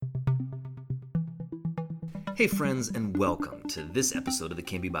Hey friends, and welcome to this episode of the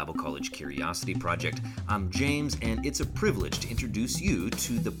Canby Bible College Curiosity Project. I'm James, and it's a privilege to introduce you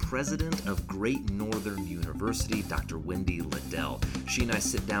to the president of Great Northern University, Dr. Wendy Liddell. She and I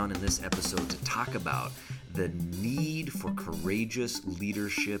sit down in this episode to talk about the need for courageous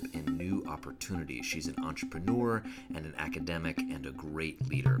leadership and new opportunities. She's an entrepreneur and an academic and a great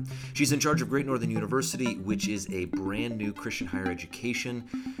leader. She's in charge of Great Northern University, which is a brand new Christian higher education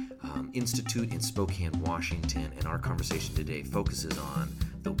institute in Spokane, Washington, and our conversation today focuses on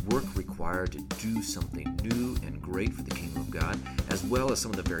the work required to do something new and great for the kingdom of God, as well as some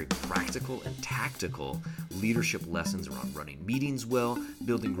of the very practical and tactical leadership lessons around running meetings well,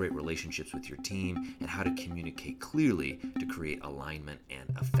 building great relationships with your team, and how to communicate clearly to create alignment and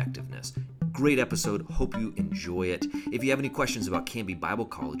effectiveness. Great episode. Hope you enjoy it. If you have any questions about Canby Bible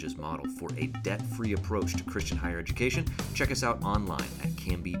College's model for a debt-free approach to Christian higher education, check us out online at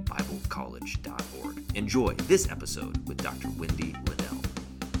canbybiblecollege.org. Enjoy this episode with Dr. Wendy Liddell.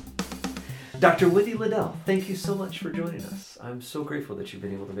 Dr. Wendy Liddell, thank you so much for joining us. I'm so grateful that you've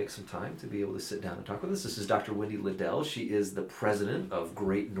been able to make some time to be able to sit down and talk with us. This is Dr. Wendy Liddell. She is the president of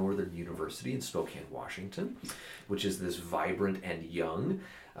Great Northern University in Spokane, Washington, which is this vibrant and young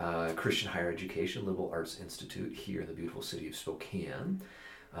Christian higher education liberal arts institute here in the beautiful city of Spokane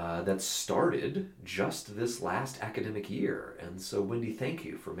that started just this last academic year. And so, Wendy, thank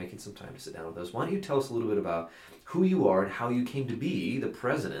you for making some time to sit down with us. Why don't you tell us a little bit about who you are and how you came to be the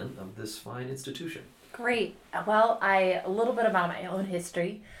president of this fine institution? Great. Well, a little bit about my own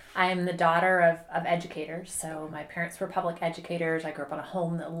history. I am the daughter of educators. So my parents were public educators. I grew up in a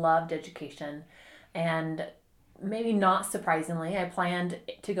home that loved education. And maybe not surprisingly, I planned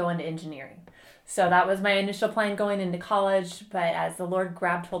to go into engineering. So that was my initial plan going into college. But as the Lord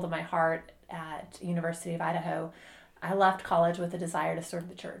grabbed hold of my heart at University of Idaho, I left college with a desire to serve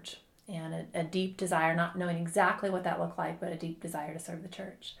the church. And a deep desire, not knowing exactly what that looked like, but a deep desire to serve the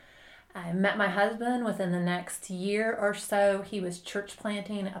church. I met my husband within the next year or so. He was church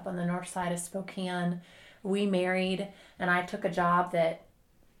planting up on the north side of Spokane. We married, and I took a job that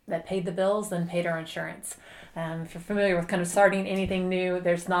paid the bills and paid our insurance. If you're familiar with kind of starting anything new,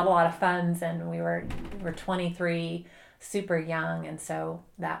 there's not a lot of funds, and we were 23, super young, and so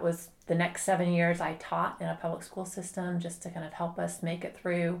that was the next 7 years I taught in a public school system just to kind of help us make it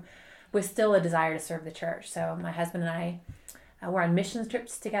through with still a desire to serve the church. So my husband and I were on mission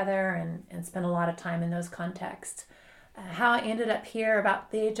trips together and spent a lot of time in those contexts. How I ended up here,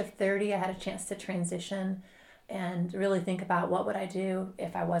 about the age of 30, I had a chance to transition and really think about what would I do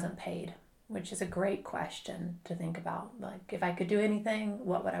if I wasn't paid, which is a great question to think about. Like, if I could do anything,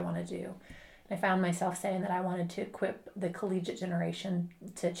 what would I want to do? And I found myself saying that I wanted to equip the collegiate generation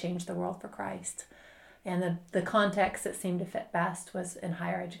to change the world for Christ. And the context that seemed to fit best was in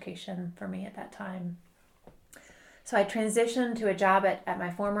higher education for me at that time. So I transitioned to a job at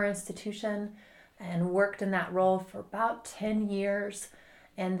my former institution and worked in that role for about 10 years.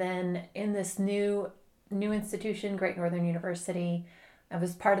 And then in this new institution, Great Northern University, I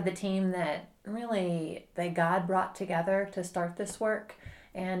was part of the team that God brought together to start this work.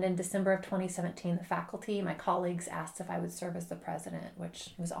 And in December of 2017, the faculty, my colleagues, asked if I would serve as the president,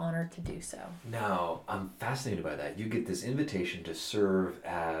 which I was honored to do so. Now, I'm fascinated by that. You get this invitation to serve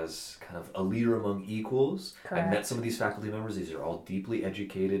as kind of a leader among equals. Correct. I met some of these faculty members. These are all deeply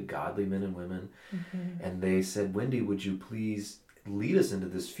educated, godly men and women. Mm-hmm. And they said, Wendy, would you please lead us into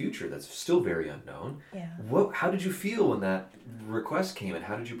this future that's still very unknown? Yeah. How did you feel when that request came, and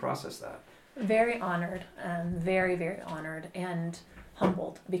how did you process that? Very honored, very, very honored, and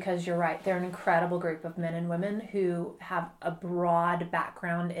humbled, because you're right. They're an incredible group of men and women who have a broad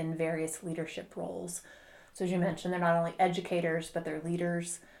background in various leadership roles. So as you mentioned, they're not only educators, but they're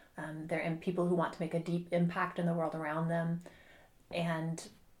leaders. They're people who want to make a deep impact in the world around them. And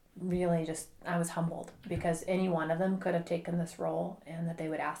really I was humbled because any one of them could have taken this role, and that they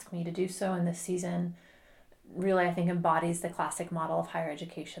would ask me to do so in this season really, I think, embodies the classic model of higher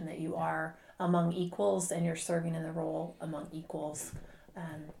education, that you are among equals and you're serving in the role among equals.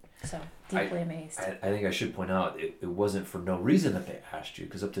 So deeply amazed. I think I should point out it wasn't for no reason that they asked you,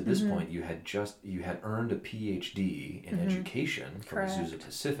 because up to this Mm-hmm. point you had earned a PhD in education from Correct. Azusa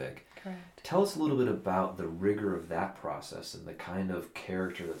Pacific. Correct. Tell us a little bit about the rigor of that process and the kind of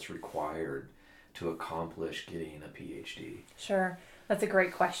character that's required to accomplish getting a PhD. Sure. That's a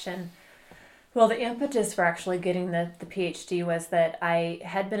great question. Well, the impetus for actually getting the PhD was that I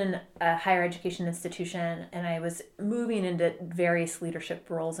had been in a higher education institution, and I was moving into various leadership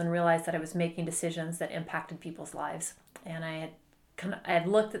roles and realized that I was making decisions that impacted people's lives. And I had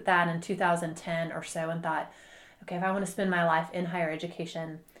looked at that in 2010 or so and thought, okay, if I want to spend my life in higher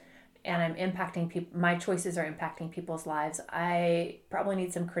education, and I'm impacting people, my choices are impacting people's lives, I probably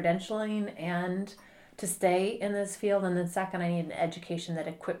need some credentialing and to stay in this field. And then second, I need an education that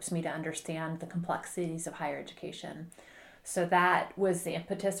equips me to understand the complexities of higher education. So that was the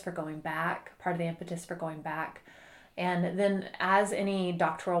impetus for going back, part of the impetus for going back. And then as any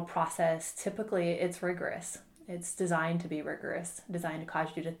doctoral process, typically it's rigorous. It's designed to be rigorous, designed to cause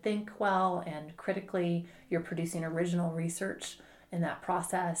you to think well and critically. You're producing original research in that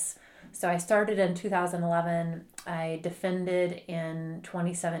process. So I started in 2011. I defended in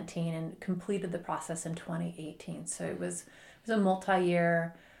 2017 and completed the process in 2018. So it was a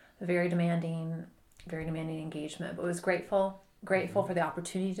multi-year, very demanding engagement. But was grateful for the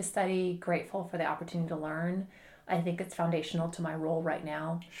opportunity to study, grateful for the opportunity to learn. I think it's foundational to my role right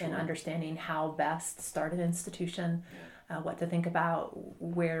now in understanding how best start an institution, what to think about,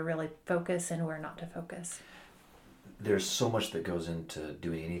 where to really focus and where not to focus. There's so much that goes into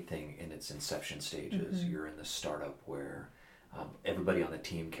doing anything in its inception stages. Mm-hmm. You're in the startup where everybody on the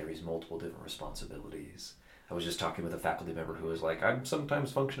team carries multiple different responsibilities. I was just talking with a faculty member who was like, I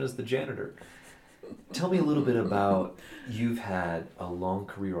sometimes function as the janitor. Tell me a little bit about, you've had a long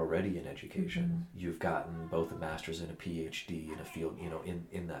career already in education. Mm-hmm. You've gotten both a master's and a PhD in a field,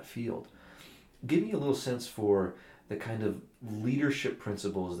 in that field. Give me a little sense for the kind of leadership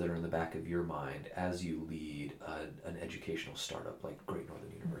principles that are in the back of your mind as you lead an educational startup like Great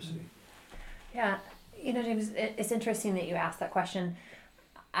Northern University. Yeah, James, it's interesting that you asked that question.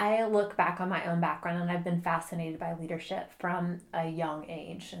 I look back on my own background and I've been fascinated by leadership from a young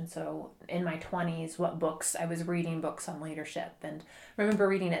age. And so in my 20s, I was reading books on leadership. And I remember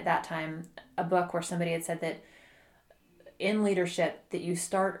reading at that time a book where somebody had said that in leadership that you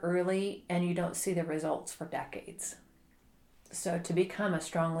start early and you don't see the results for decades. So to become a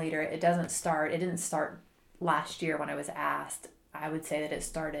strong leader, it didn't start last year when I was asked. I would say that it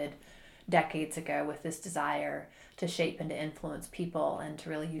started decades ago with this desire to shape and to influence people and to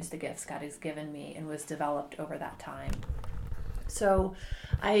really use the gifts God has given me, and was developed over that time. So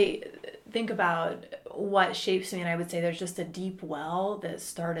I think about what shapes me, and I would say there's just a deep well that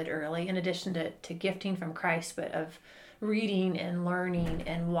started early, in addition to gifting from Christ, but of reading and learning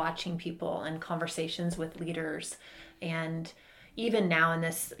and watching people and conversations with leaders. And even now in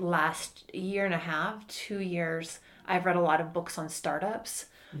this last year and a half, 2 years, I've read a lot of books on startups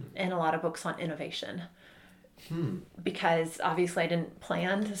and a lot of books on innovation. Because obviously I didn't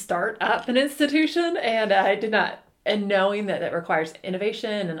plan to start up an institution, and I did not, and knowing that it requires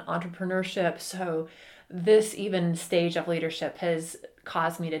innovation and entrepreneurship. So this even stage of leadership has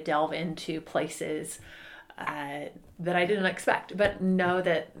caused me to delve into places that I didn't expect, but know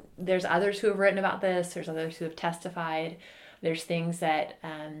that there's others who have written about this. There's others who have testified. There's things that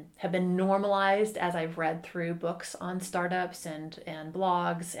have been normalized as I've read through books on startups and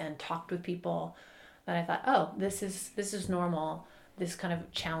blogs and talked with people, that I thought, oh, this is normal, this kind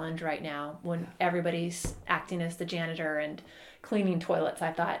of challenge right now when everybody's acting as the janitor and cleaning toilets.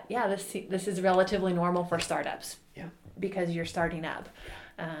 I thought, yeah, this is relatively normal for startups, because you're starting up.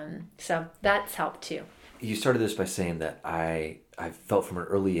 So that's helped too. You started this by saying that I felt from an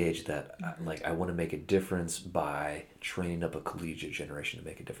early age that I want to make a difference by training up a collegiate generation to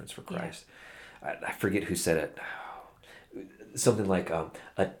make a difference for Christ. Yeah. I forget who said it. Something like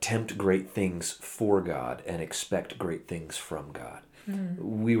attempt great things for God and expect great things from God.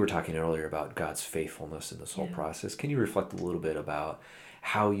 We were talking earlier about God's faithfulness in this whole process. Can you reflect a little bit about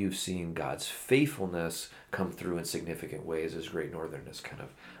how you've seen God's faithfulness come through in significant ways as Great Northern has kind of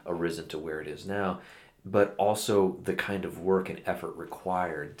arisen to where it is now, but also the kind of work and effort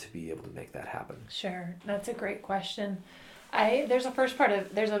required to be able to make that happen? Sure. That's a great question. There's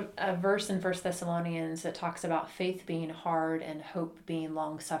a verse in 1 Thessalonians that talks about faith being hard and hope being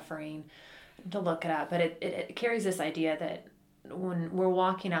long-suffering, to look it up. But it carries this idea that when we're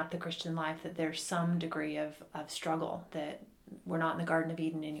walking out the Christian life, that there's some degree of struggle, that we're not in the Garden of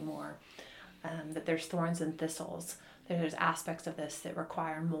Eden anymore, that there's thorns and thistles. There's aspects of this that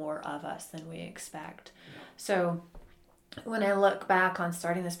require more of us than we expect. Yeah. So when I look back on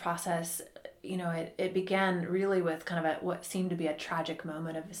starting this process, it began really with kind of what seemed to be a tragic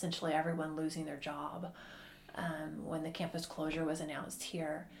moment of essentially everyone losing their job when the campus closure was announced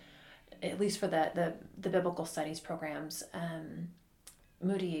here, at least for the biblical studies programs.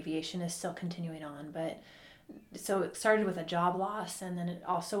 Moody Aviation is still continuing on, but so it started with a job loss, and then it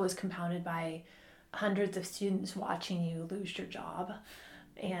also was compounded by hundreds of students watching you lose your job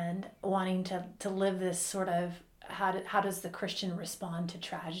and wanting to live this sort of, how does the Christian respond to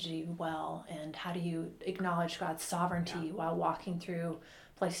tragedy well, and how do you acknowledge God's sovereignty while walking through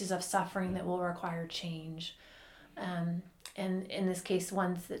places of suffering that will require change. and in this case,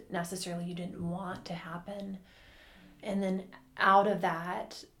 ones that necessarily you didn't want to happen. And then out of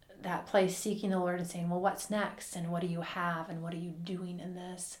that place, seeking the Lord and saying, well, what's next? And what do you have? And what are you doing in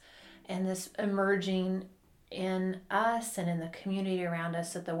this? And this emerging in us and in the community around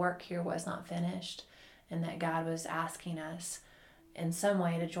us that the work here was not finished, and that God was asking us in some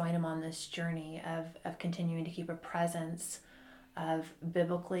way to join him on this journey of continuing to keep a presence of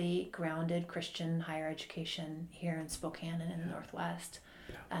biblically grounded Christian higher education here in Spokane and in the Northwest,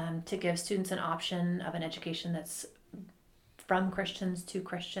 to give students an option of an education that's from Christians to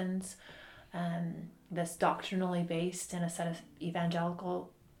Christians, that's doctrinally based in a set of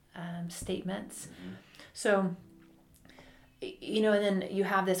evangelical statements. So, and then you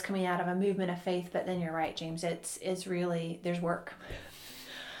have this coming out of a movement of faith, but then you're right, James, it's really, there's work.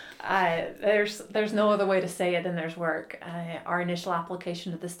 There's no other way to say it than there's work. Our initial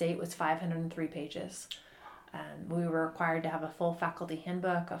application to the state was 503 pages. We were required to have a full faculty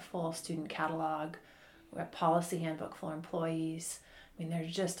handbook, a full student catalog, a policy handbook for employees. I mean,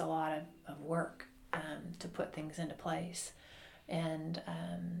 there's just a lot of work to put things into place. And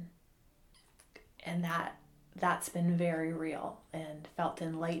that's been very real and felt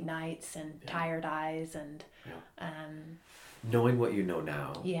in late nights and tired eyes and knowing what you know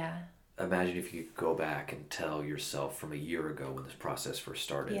now. Yeah. Imagine if you could go back and tell yourself from a year ago when this process first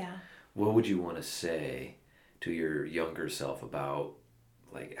started. Yeah. What would you want to say to your younger self about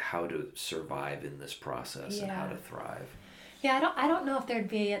like how to survive in this process and how to thrive? Yeah, I don't know if there'd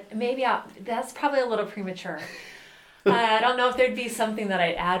be that's probably a little premature. I don't know if there'd be something that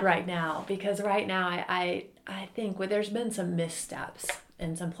I'd add right now, because right now I think there's been some missteps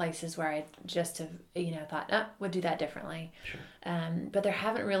in some places where I just have, thought, would do that differently. Sure. But there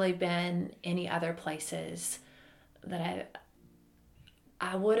haven't really been any other places that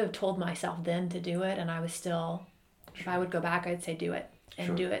I would have told myself then to do it, and I was still, if I would go back, I'd say do it,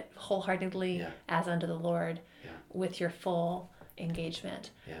 and do it wholeheartedly as unto the Lord with your full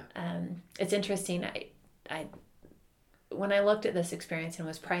engagement. Yeah. It's interesting. I when I looked at this experience and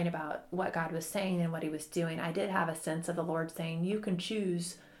was praying about what God was saying and what he was doing, I did have a sense of the Lord saying, you can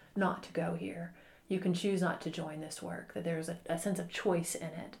choose not to go here. You can choose not to join this work, that there's a sense of choice in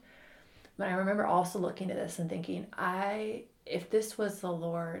it. But I remember also looking at this and thinking, if this was the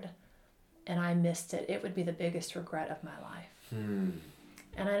Lord and I missed it, it would be the biggest regret of my life.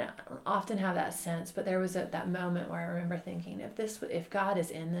 And I often have that sense, but there was that moment where I remember thinking, if God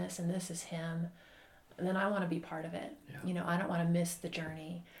is in this and this is him, then I want to be part of it. Yeah. I don't want to miss the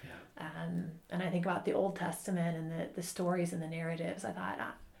journey. Yeah. And I think about the Old Testament and the stories and the narratives. I thought,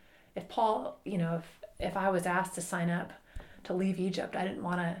 if Paul, if I was asked to sign up to leave Egypt, I didn't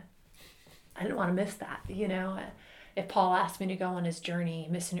want to miss that. If Paul asked me to go on his journey,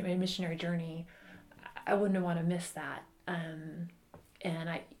 missionary journey, I wouldn't want to miss that. And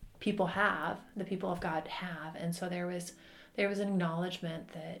the people of God have, and so there was an acknowledgement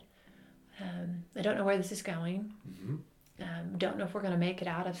that. I don't know where this is going. Mm-hmm. Don't know if we're going to make it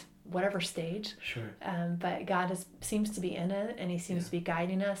out of whatever stage. Sure. But God seems to be in it, and he seems to be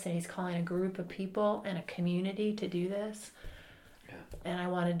guiding us, and he's calling a group of people and a community to do this. Yeah. And I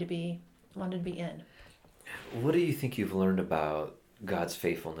wanted to be in. What do you think you've learned about God's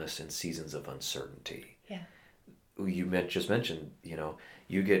faithfulness in seasons of uncertainty? Yeah. You just mentioned,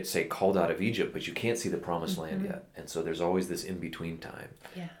 you get, say, called out of Egypt, but you can't see the promised land yet. And so there's always this in-between time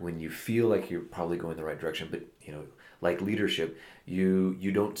when you feel like you're probably going the right direction, but, like leadership,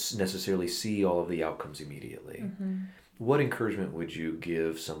 you don't necessarily see all of the outcomes immediately. Mm-hmm. What encouragement would you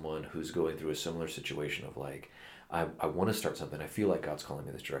give someone who's going through a similar situation of like, I want to start something, I feel like God's calling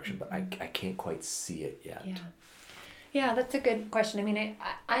me this direction, but I can't quite see it yet? Yeah, that's a good question. I mean,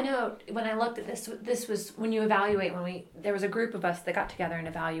 I know when I looked at this was when you evaluate, there was a group of us that got together and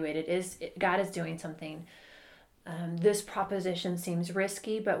evaluated, God is doing something. This proposition seems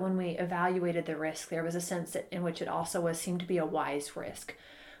risky, but when we evaluated the risk, there was a sense in which it also seemed to be a wise risk.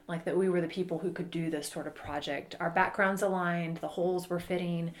 Like that we were the people who could do this sort of project. Our backgrounds aligned, the holes were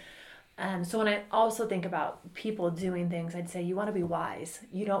fitting. So when I also think about people doing things, I'd say you want to be wise.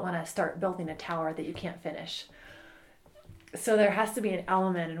 You don't want to start building a tower that you can't finish. So there has to be an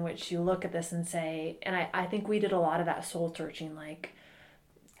element in which you look at this and say, and I think we did a lot of that soul searching, like,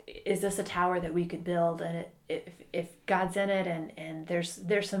 is this a tower that we could build? And if God's in it and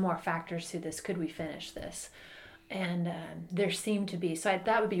there's some more factors to this, could we finish this? And there seemed to be, so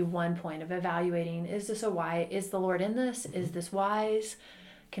that would be one point of evaluating, is the Lord in this? Is this wise?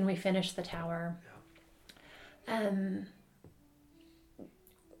 Can we finish the tower?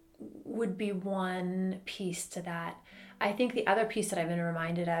 Would be one piece to that. I think the other piece that I've been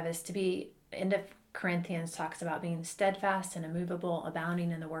reminded of is to be, and Corinthians talks about being steadfast and immovable,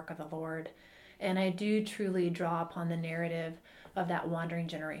 abounding in the work of the Lord. And I do truly draw upon the narrative of that wandering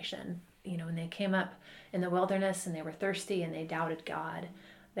generation. You know, when they came up in the wilderness and they were thirsty and they doubted God,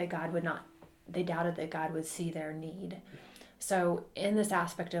 they doubted that God would see their need. So in this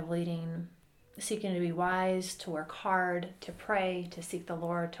aspect of leading, seeking to be wise, to work hard, to pray, to seek the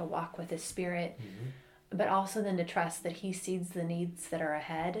Lord, to walk with His Spirit, but also then to trust that He sees the needs that are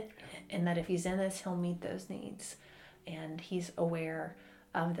ahead, and that if He's in this, He'll meet those needs, and He's aware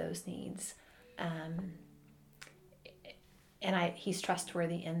of those needs. And He's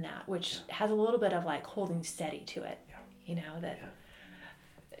trustworthy in that, which has a little bit of like holding steady to it. You know, that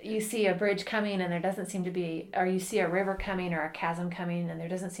you see a bridge coming and there doesn't seem to be, or you see a river coming or a chasm coming and there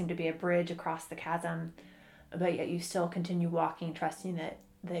doesn't seem to be a bridge across the chasm, but yet you still continue walking, trusting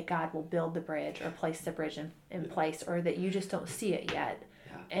that God will build the bridge or place the bridge in place, or that you just don't see it yet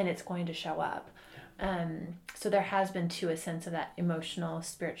and it's going to show up. So there has been too a sense of that emotional,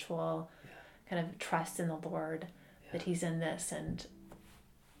 spiritual kind of trust in the Lord, that He's in this, and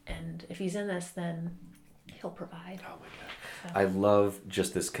if He's in this, then He'll provide. Oh my God. So. I love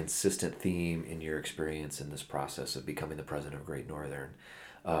just this consistent theme in your experience in this process of becoming the president of Great Northern,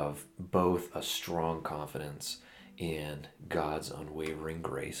 of both a strong confidence in God's unwavering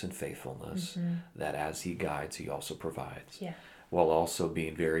grace and faithfulness, that as He guides, He also provides, while also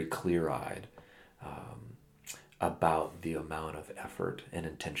being very clear-eyed about the amount of effort and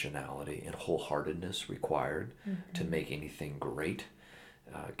intentionality and wholeheartedness required to make anything great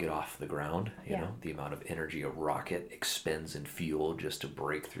get off the ground. You know, the amount of energy a rocket expends in fuel just to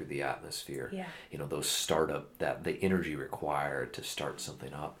break through the atmosphere. You know, those the energy required to start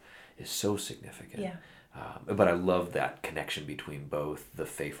something up is so significant. But I love that connection between both the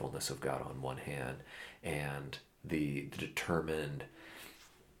faithfulness of God on one hand and the determined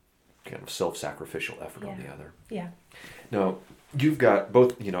kind of self-sacrificial effort on the other. Now, you've got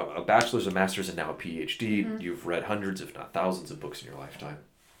both, you know, a bachelor's, a master's, and now a PhD. You've read hundreds, if not thousands, of books in your lifetime.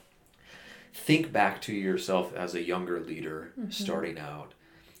 Think back to yourself as a younger leader starting out.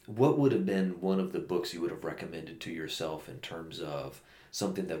 What would have been one of the books you would have recommended to yourself in terms of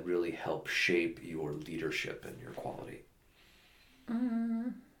something that really helped shape your leadership and your quality?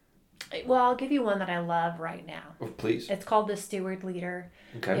 Well, I'll give you one that I love right now. Oh, please. It's called The Steward Leader.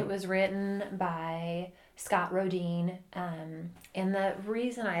 Okay. It was written by Scott Rodin. And the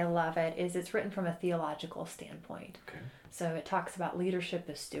reason I love it is it's written from a theological standpoint. Okay. So it talks about leadership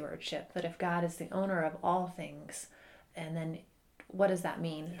as stewardship, that if God is the owner of all things, and then what does that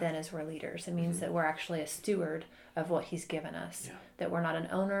mean then as we're leaders? It means that we're actually a steward of what He's given us, that we're not an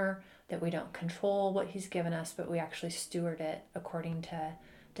owner, that we don't control what He's given us, but we actually steward it according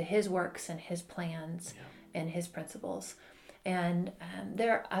to His works and His plans and His principles. And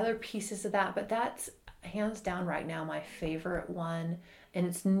there are other pieces of that, but that's hands down right now my favorite one. And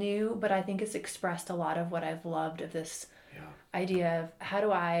it's new, but I think it's expressed a lot of what I've loved of this idea of how do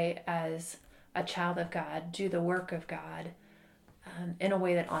I, as a child of God, do the work of God in a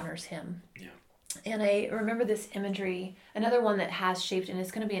way that honors Him. And I remember this imagery, another one that has shaped, and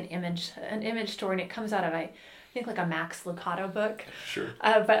it's going to be an image story, and it comes out of I think like a Max Lucado book. Sure.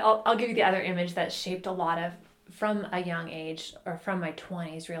 But I'll give you the other image that shaped a lot of, from a young age, or from my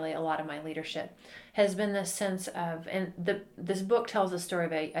 20s really, a lot of my leadership has been this sense of, and this book tells the story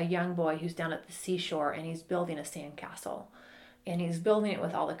of a young boy who's down at the seashore and he's building a sandcastle. And he's building it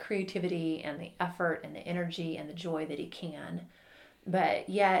with all the creativity and the effort and the energy and the joy that he can. But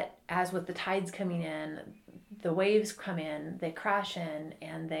yet, as with the tides coming in, the waves come in, they crash in,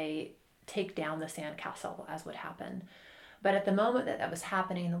 and they take down the sandcastle, as would happen. But at the moment that was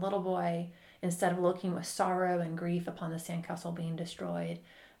happening, the little boy, instead of looking with sorrow and grief upon the sandcastle being destroyed,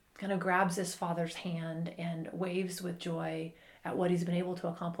 kind of grabs his father's hand and waves with joy at what he's been able to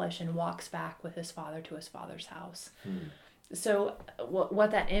accomplish and walks back with his father to his father's house. So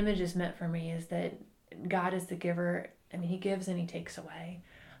what that image has meant for me is that God is the giver. I mean, He gives and He takes away.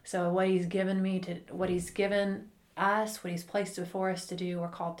 So what He's given me what He's given us, what He's placed before us to do, we're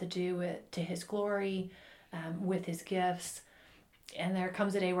called to do it to His glory, with His gifts. And there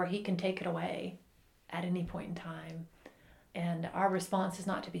comes a day where He can take it away at any point in time. And our response is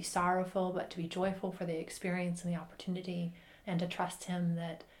not to be sorrowful, but to be joyful for the experience and the opportunity, and to trust Him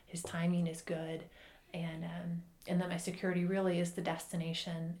that His timing is good, and that my security really is the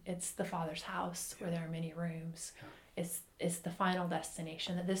destination. It's the Father's house where there are many rooms. It's the final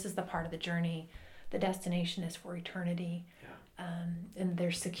destination, that this is the part of the journey. The destination is for eternity. and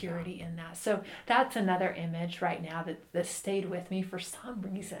there's security in that. So that's another image right now that stayed with me for some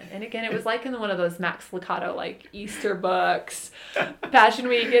reason. And again, it was like in one of those Max Lucado, like Easter books, Passion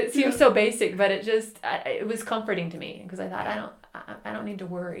Week. It seems so basic, but it was comforting to me because I thought, I don't need to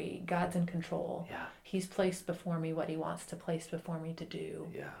worry. God's in control. Yeah. He's placed before me what he wants to place before me to do.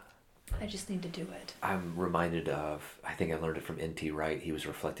 Yeah. I just need to do it. I'm reminded of, I think I learned it from N.T. Wright. He was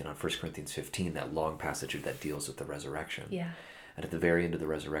reflecting on 1 Corinthians 15, that long passage that deals with the resurrection. Yeah. And at the very end of the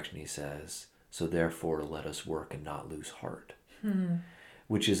resurrection, he says, so therefore let us work and not lose heart.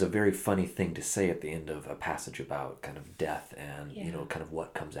 Which is a very funny thing to say at the end of a passage about kind of death and, kind of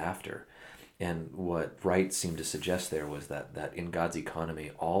what comes after. And what Wright seemed to suggest there was that in God's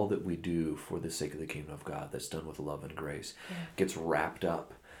economy, all that we do for the sake of the kingdom of God that's done with love and grace gets wrapped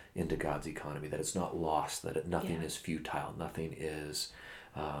up into God's economy, that it's not lost, that nothing is futile, nothing is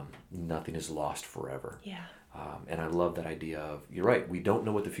lost forever. Yeah. And I love that idea of, you're right, we don't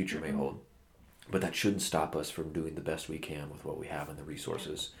know what the future may hold, but that shouldn't stop us from doing the best we can with what we have and the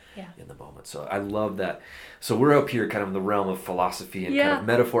resources in the moment. So I love that. So we're up here kind of in the realm of philosophy and kind of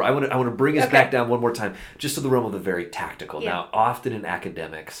metaphor. I want to bring us back down one more time, just to the realm of the very tactical. Now, often in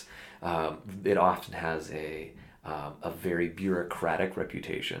academics, it often has a very bureaucratic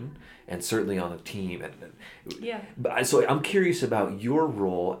reputation, and certainly on a team. So I'm curious about your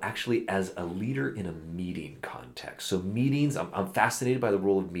role actually as a leader in a meeting context. So meetings, I'm fascinated by the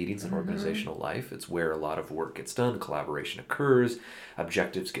role of meetings in organizational life. It's where a lot of work gets done, collaboration occurs,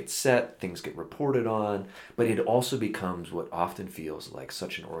 objectives get set, things get reported on, but it also becomes what often feels like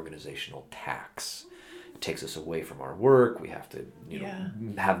such an organizational tax. Takes us away from our work. We have to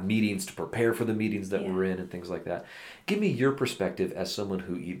have meetings to prepare for the meetings that we're in and things like that. Give me your perspective as someone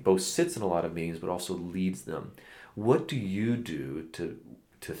who both sits in a lot of meetings but also leads them. What do you do to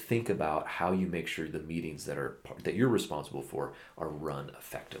think about how you make sure the meetings that you're responsible for are run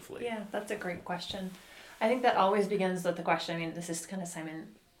effectively? Yeah, that's a great question. I think that always begins with the question. I mean, this is kind of Simon,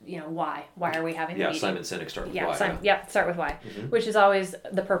 why? Why are we having the meeting? Simon Sinek, start with why. Start with why, which is always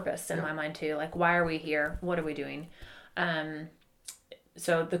the purpose in my mind too. Like, why are we here? What are we doing?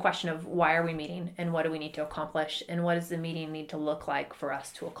 So the question of why are we meeting and what do we need to accomplish and what does the meeting need to look like for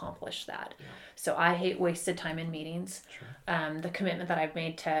us to accomplish that? Yeah. So I hate wasted time in meetings. Sure. The commitment that I've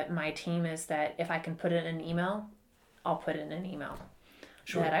made to my team is that if I can put it in an email, I'll put it in an email.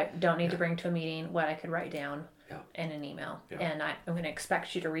 Sure. That I don't need to bring to a meeting, what I could write down in an email. Yeah. And I'm going to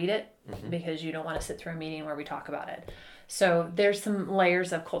expect you to read it because you don't want to sit through a meeting where we talk about it. So there's some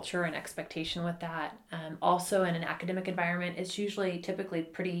layers of culture and expectation with that. Also in an academic environment, it's typically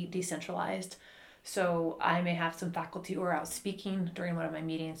pretty decentralized. So I may have some faculty who are out speaking during one of my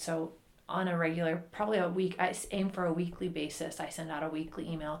meetings. So on a regular, probably a week, I aim for a weekly basis. I send out a weekly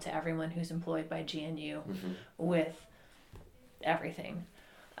email to everyone who's employed by GNU with everything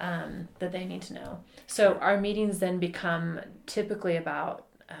that they need to know. So our meetings then become typically about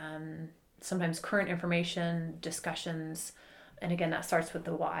sometimes current information, discussions, and again, that starts with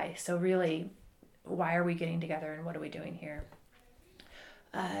the why. So really, why are we getting together and what are we doing here?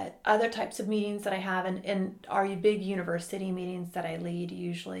 Other types of meetings that I have, and our big university meetings that I lead,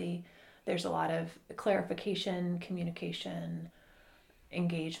 usually there's a lot of clarification, communication,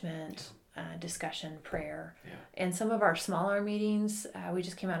 engagement, discussion, prayer. Yeah. And some of our smaller meetings, we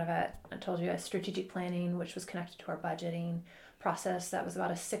just came out of I told you, a strategic planning, which was connected to our budgeting process. That was about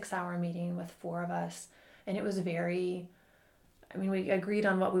a 6-hour meeting with 4 of us. And it was we agreed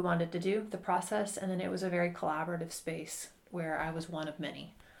on what we wanted to do, the process, and then it was a very collaborative space where I was one of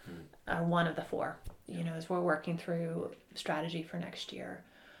many, one of the 4, as we're working through strategy for next year.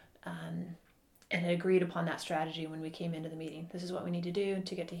 And agreed upon that strategy when we came into the meeting. This is what we need to do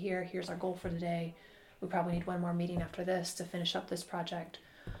to get to here. Here's our goal for today. We probably need one more meeting after this to finish up this project.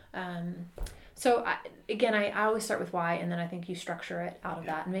 So I always start with why, and then I think you structure it out of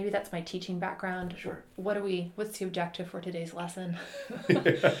that. And maybe that's my teaching background. Sure. What's the objective for today's lesson?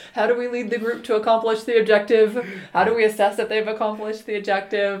 How do we lead the group to accomplish the objective? How do we assess that they've accomplished the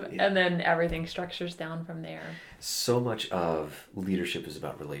objective? Yeah. And then everything structures down from there. So much of leadership is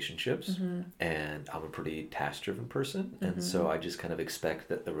about relationships, and I'm a pretty task-driven person, and so I just kind of expect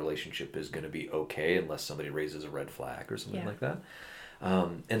that the relationship is going to be okay unless somebody raises a red flag or something like that.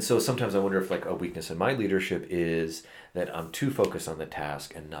 And so sometimes I wonder if a weakness in my leadership is that I'm too focused on the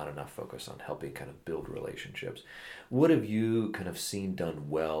task and not enough focus on helping kind of build relationships. What have you kind of seen done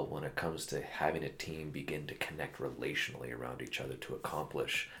well when it comes to having a team begin to connect relationally around each other to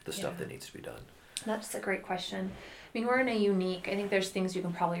accomplish the stuff that needs to be done? That's a great question. I mean, we're in I think there's things you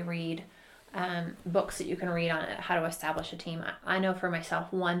can probably read, books that you can read on how to establish a team. I know for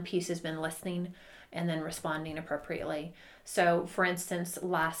myself, one piece has been listening. and then responding appropriately. So, for instance,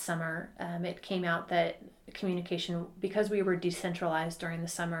 last summer, it came out that communication, because we were decentralized during the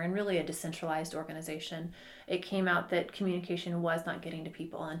summer and really a decentralized organization, it came out that communication was not getting to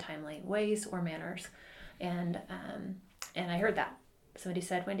people in timely ways or manners. And I heard that. Somebody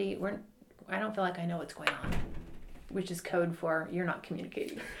said, Wendy, I don't feel like I know what's going on, which is code for you're not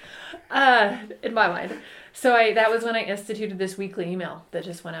communicating in my mind. So that was when I instituted this weekly email that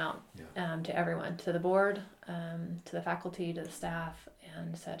just went out to everyone, to the board, to the faculty, to the staff,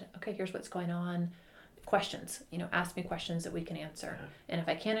 and said, okay, here's what's going on. Questions, ask me questions that we can answer. And if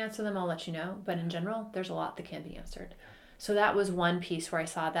I can't answer them, I'll let you know. But in general, there's a lot that can be answered. So that was one piece where I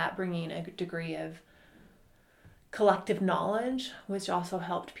saw that bringing a degree of collective knowledge, which also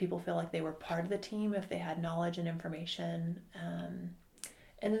helped people feel like they were part of the team if they had knowledge and information.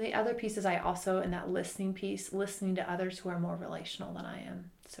 And then the other piece is I also, in that listening piece, listening to others who are more relational than I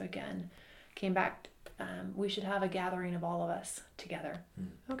am. So again, came back, we should have a gathering of all of us together.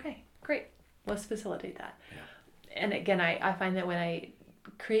 Okay, great. Let's facilitate that. Yeah. And again, I find that when I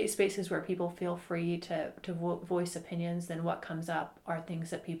create spaces where people feel free to voice opinions, then what comes up are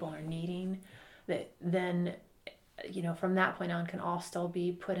things that people are needing that then, from that point on can all still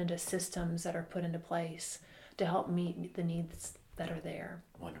be put into systems that are put into place to help meet the needs that are there.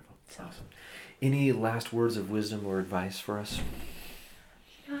 Wonderful. So. Awesome. Any last words of wisdom or advice for us?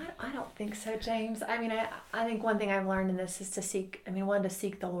 I don't think so, James. I mean, I think one thing I've learned in this is to seek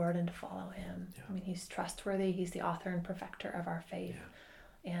the Lord and to follow him. Yeah. I mean, he's trustworthy. He's the author and perfecter of our faith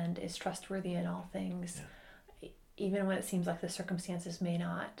and is trustworthy in all things. Yeah. Even when it seems like the circumstances may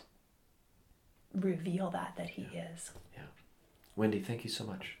not reveal that he is. Yeah. Wendy, thank you so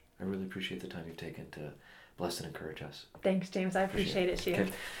much. I really appreciate the time you've taken to bless and encourage us. Thanks, James. I appreciate it too.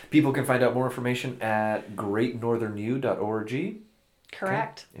 Okay. People can find out more information at greatnorthernu.org.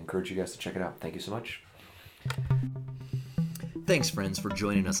 Correct. Okay. Encourage you guys to check it out. Thank you so much. Thanks, friends, for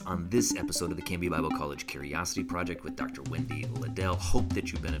joining us on this episode of the Canby Bible College Curiosity Project with Dr. Wendy Liddell. Hope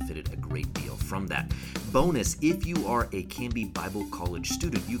that you benefited a great deal from that. Bonus, if you are a Canby Bible College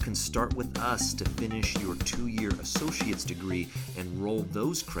student, you can start with us to finish your 2-year associate's degree and roll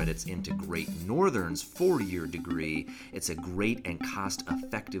those credits into Great Northern's 4-year degree. It's a great and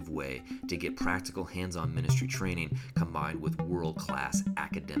cost-effective way to get practical hands-on ministry training combined with world-class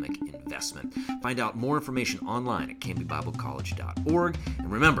academic investment. Find out more information online at canbybiblecollege.org.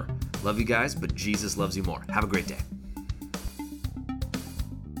 And remember, love you guys, but Jesus loves you more. Have a great day.